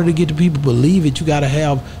 in order to get the people to believe it, you got to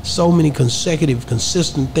have so many consecutive,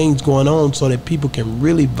 consistent things going on so that people can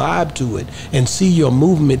really vibe to it and see your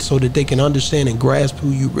movement, so that they can understand and grasp who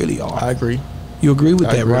you really are. I agree. You agree with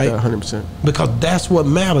that, right? 100%. Because that's what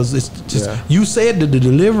matters. It's just, Yeah. you said the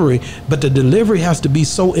delivery, but the delivery has to be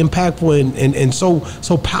so impactful and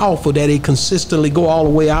so powerful that it consistently go all the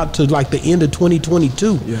way out to like the end of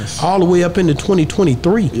 2022. Yes. All the way up into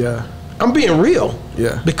 2023. Yeah. I'm being real.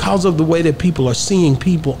 Yeah. Because of the way that people are seeing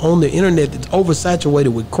people on the internet that's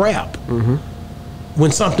oversaturated with crap. When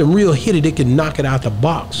something real hit it, it can knock it out the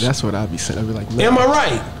box. That's what I'd be saying. I'd be like, man, Am I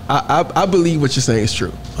right? I believe what you're saying is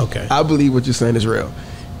true. Okay. I believe what you're saying is real.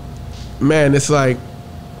 Man, it's like,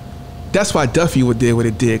 that's why Duffy did what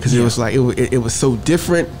it did, because it was like, it was so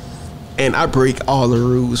different, and I break all the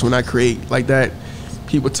rules when I create like that.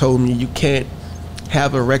 People told me you can't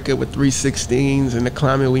have a record with 3/16s in the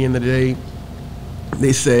climate we in today.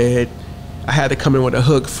 They said I had to come in with a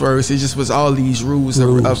hook first. It just was all these rules.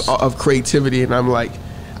 Of creativity, and I'm like,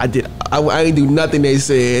 I didn't do nothing they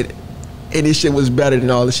said, and this shit was better than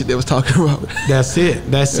all the shit they was talking about. That's it.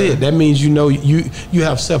 That's it. That means you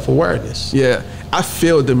have self-awareness. Yeah, I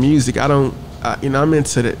feel the music. I don't, I'm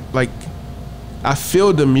into it. Like, I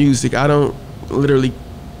feel the music. I don't literally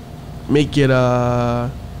make it.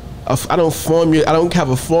 I don't have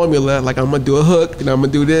a formula. Like, I'm gonna do a hook and I'm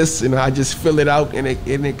gonna do this, and I just fill it out, and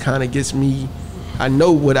it kind of gets me. I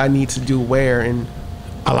know what I need to do where, and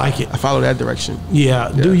I like it. I follow that direction. Yeah.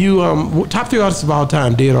 Do you top 3 artists of all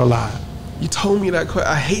time, dead or alive? You told me that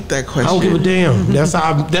question. I hate that question. I don't give a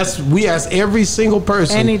damn. We ask every single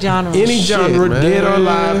person. Any genre. Any genre, man. dead or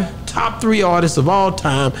alive. Top 3 artists of all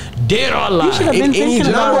time, dead or alive. You should have been thinking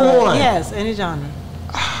about number that. one. Yes, any genre.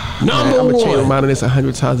 Number I'm one. change my mind on this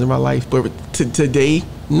 100 times in my life, but today,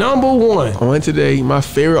 Number one. on today, my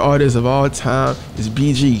favorite artist of all time is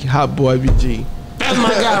BG, Hot Boy BG. That's my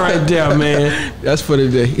guy right there, man. That's for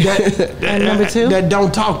today. And number 2? That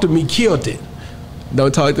Don't Talk to Me killed it.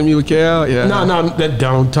 Don't Talk to Me with KL? Yeah. No, that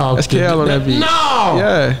Don't Talk That's to Me. KL on that beat. No.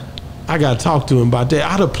 Yeah. I got to talk to him about that.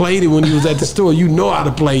 I'd have played it when he was at the store. You know I'd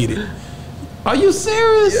have played it. Are you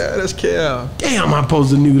serious? Yeah, that's KL. Damn, I'm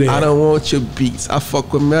supposed to knew that. I don't want your beats. I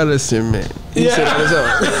fuck with medicine, man. He said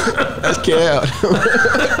that's KL.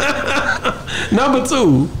 Number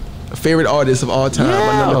 2. Favorite artist of all time.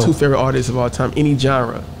 My number 2 favorite artist of all time. Any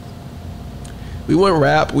genre. We went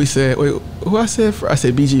rap. We said, wait, who I said first? I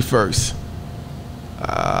said BG first.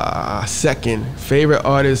 Second. Favorite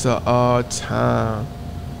artist of all time.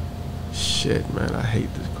 Shit, man. I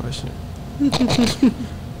hate this question.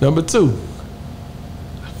 Number 2.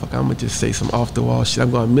 Fuck, I'm gonna just say some off the wall shit. I'm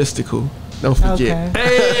going mystical. Don't forget. Okay.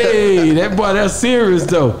 Hey, that boy, that's serious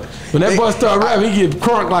though. When that boy start rapping, he get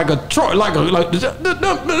crunk like a truck, like that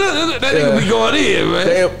nigga be going in, man.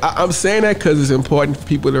 Damn, I'm saying that because it's important for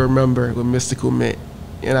people to remember what mystical meant,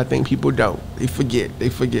 and I think people don't. They forget.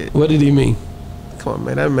 What did he mean? Come on,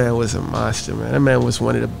 man. That man was a monster, man. That man was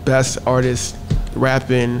one of the best artists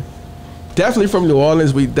rapping. Definitely from New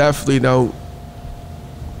Orleans. We definitely don't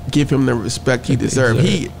give him the respect he deserved.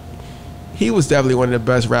 He was definitely one of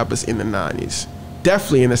the best rappers in the 90s.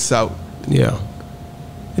 Definitely in the South. Yeah.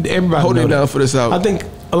 Everybody Hold know it down that. for the South. I think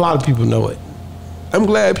a lot of people know it. I'm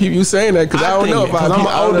glad people you saying that because I don't know about I'm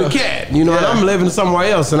an older cat, you know, and I'm living somewhere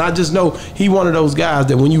else, and I just know he one of those guys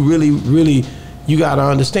that when you really, you gotta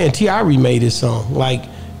understand. T.I. remade his song. Like,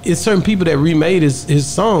 it's certain people that remade his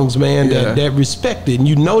songs, man, that respect it, and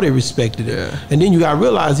you know they respected it. Yeah. And then you gotta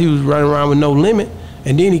realize he was running around with No Limit.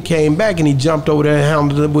 And then he came back and he jumped over there and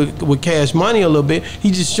handled it with Cash Money a little bit. He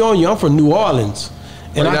just showing you I'm from New Orleans.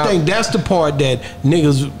 And I think that's the part that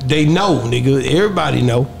niggas, they know, nigga. Everybody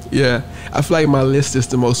know. Yeah. I feel like my list is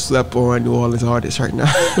the most slept on New Orleans artist right now.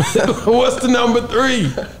 What's the number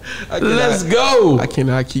 3? Let's go. I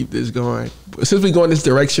cannot keep this going. Since we going this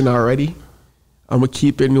direction already, I'm going to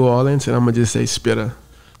keep it New Orleans and I'm going to just say Spitter.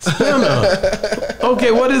 Spinner.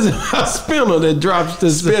 Okay, what is it? A spinner that drops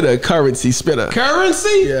this. Spitter, Currency.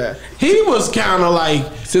 Currency? Yeah. He was kind of like.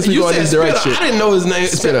 Since we you go in said this Spitter. direction. I didn't know his name.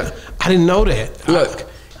 Spitter. I didn't know that. Look,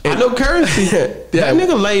 I know Currency. That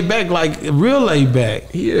nigga laid back, like real laid back.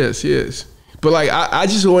 He is. But like, I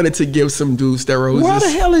just wanted to give some dudes that roses. Where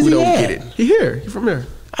the hell is he don't at? Get it. He here. He from there.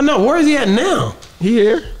 I know. Where is he at now? He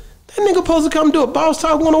here. That nigga supposed to come do a Boss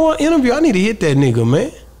Talk 101 interview. I need to hit that nigga,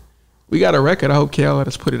 man. We got a record. I hope KL let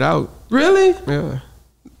us put it out. Really? Yeah.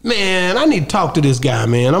 Man, I need to talk to this guy,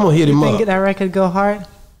 man. I'm gonna hit him up. You think that record go hard?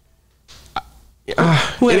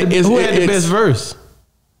 Who had the best verse?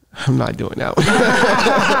 I'm not doing that one.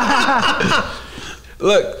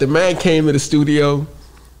 Look, the man came to the studio,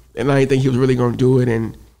 and I didn't think he was really gonna do it.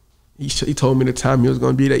 And he told me the time he was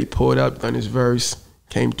gonna be there. He pulled up, done his verse,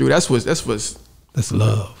 came through. That's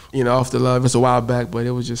love. You know, off the love. It was a while back, but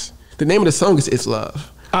it was just the name of the song is "It's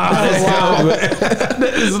Love." Wow,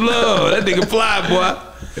 that is love. That nigga fly, boy.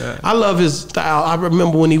 Yeah. I love his style. I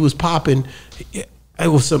remember when he was popping. It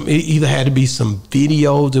was it either had to be some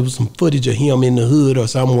videos, there was some footage of him in the hood or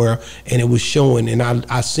somewhere, and it was showing, and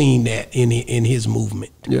I seen that in his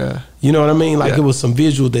movement. Yeah. You know what I mean? Like it was some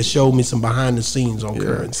visual that showed me some behind the scenes on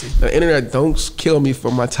Currency. The internet don't kill me for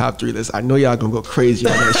my top 3 list. I know y'all gonna go crazy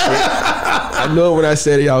on that shit. I know when I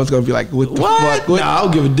said it, y'all was gonna be like, what the fuck? Nah, I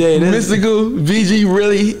don't give a damn. Mystical, VG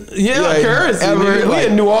really? Yeah, like, Currency. Nigga, we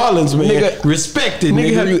in New Orleans, man. Nigga, respected,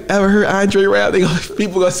 nigga. Have you ever heard Andre rap?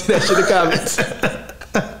 People gonna see that shit in the comments.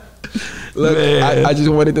 Look, I just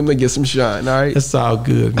wanted them to get some shine, all right? It's all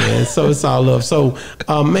good, man. So it's all love. So,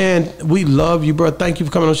 man, we love you, bro. Thank you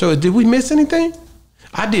for coming on the show. Did we miss anything?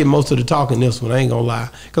 I did most of the talking this one. I ain't gonna lie.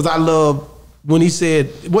 Because I love when he said,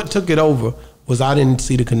 what took it over was I didn't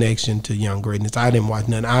see the connection to Young Greatness. I didn't watch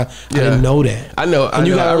nothing. I didn't know that. I know. And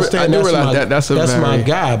you gotta understand, that's my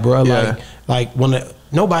guy, bro. Yeah. Like when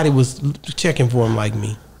nobody was checking for him like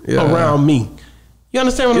me, around me. You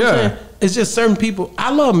understand what I'm saying? It's just certain people.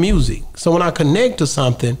 I love music, so when I connect to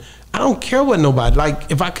something, I don't care what nobody.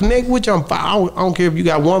 Like if I connect with you, I don't care if you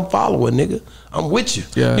got one follower, nigga. I'm with you.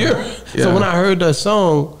 Yeah. So when I heard that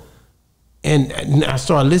song, and I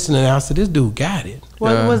started listening, and I said, "This dude got it."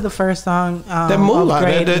 What was the first song? That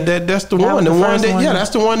Moonlight. That's the one. The one that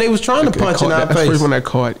that's the one they was trying to punch in our face. That's the first one that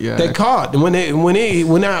caught. Yeah. They caught. When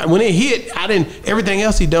it hit, I didn't. Everything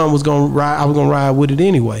else he done was gonna ride. I was gonna ride with it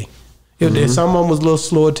anyway. If some of them was a little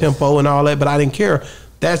slower tempo and all that, but I didn't care.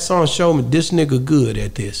 That song showed me this nigga good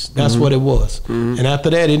at this. That's what it was. And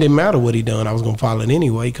after that, it didn't matter what he done. I was gonna follow it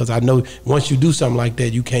anyway because I know once you do something like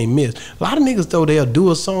that, you can't miss. A lot of niggas though, they'll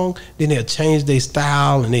do a song, then they'll change their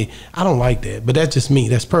style, and I don't like that. But that's just me.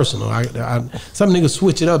 That's personal. Some niggas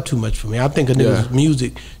switch it up too much for me. I think a nigga's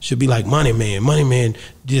music should be like Money Man. Money Man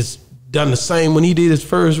just done the same when he did his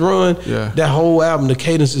first run. That whole album, the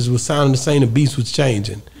cadences was sounding the same, the beats was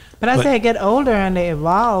changing. But I say get older and they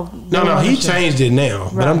evolve. No, he changed it now.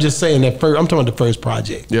 Right. But I'm just saying that I'm talking about the first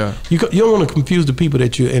project. Yeah, you don't want to confuse the people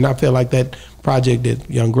and I feel like that project that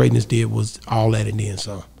Young Greatness did was all that and then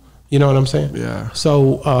some. You know what I'm saying? Yeah.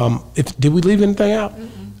 So, did we leave anything out?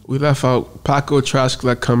 We left out Paco Trash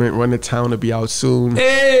Collect coming, Run the Town to be out soon.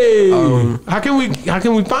 Hey, how can we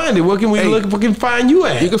find it? What can we look? What can find you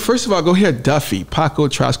at? You can first of all go hear Duffy, Paco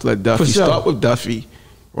Trash Collect Duffy. For sure. Start with Duffy,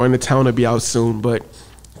 Run the Town to be out soon, but.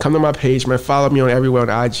 Come to my page, man. Follow me on everywhere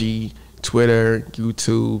on IG, Twitter,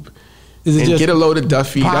 YouTube. And get a load of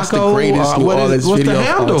Duffy. Paco, that's the greatest New Orleans video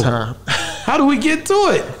of all time. How do we get to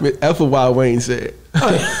it? With F of Wild Wayne said.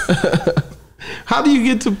 How do you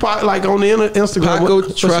get to like on the Instagram? Paco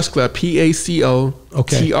Troxclair, Paco Troxclair.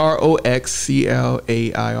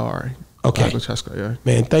 Okay.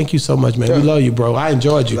 Man, thank you so much, man. We love you, bro. I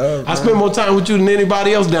enjoyed you. I spent more time with you than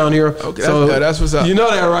anybody else down here. Okay, so that's what's up. You know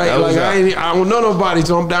that, right? Like I don't know nobody,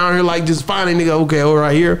 so I'm down here like just finding nigga. Okay, all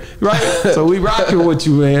right here, right? So we rocking with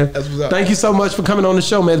you, man. That's what's up. Thank you so much for coming on the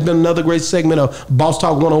show, man. It's been another great segment of Boss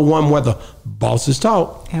Talk 101, where the bosses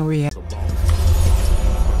talk. And we have.